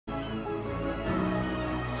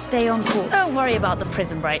Stay on course. Don't worry about the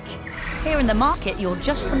prison break. Here in the market, you're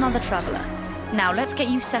just another traveller. Now let's get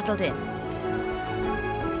you settled in.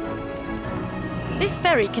 This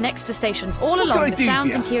ferry connects to stations all along the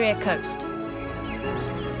Sound's interior coast.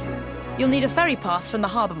 You'll need a ferry pass from the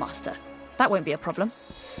harbour master. That won't be a problem.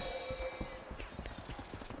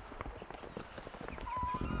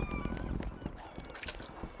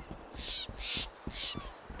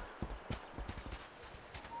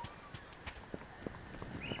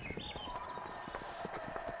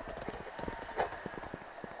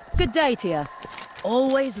 Good day to you.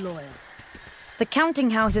 Always loyal. The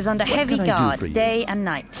counting house is under heavy guard, day and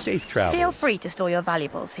night. Safe travel. Feel free to store your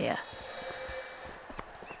valuables here.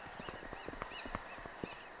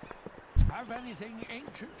 Have anything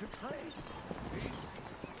ancient to trade?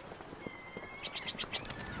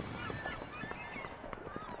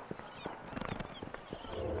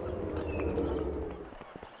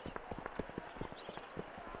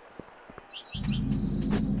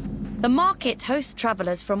 The market hosts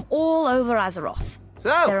travellers from all over Azeroth. So,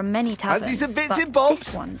 there are many taverns, fancy some bits but and bobs?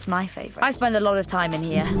 this one's my favourite. I spend a lot of time in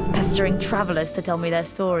here, pestering travellers to tell me their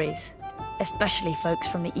stories, especially folks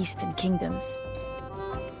from the Eastern Kingdoms.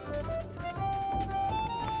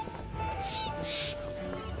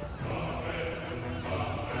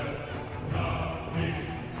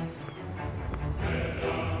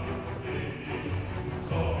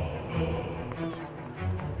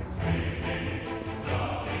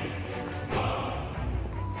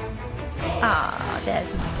 Ah,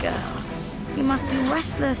 there's my girl. You must be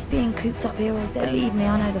restless being cooped up here all day. Believe me,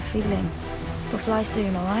 I know the feeling. We'll fly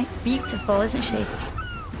soon, all right? Beautiful, isn't she?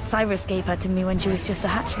 Cyrus gave her to me when she was just a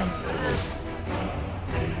hatchling.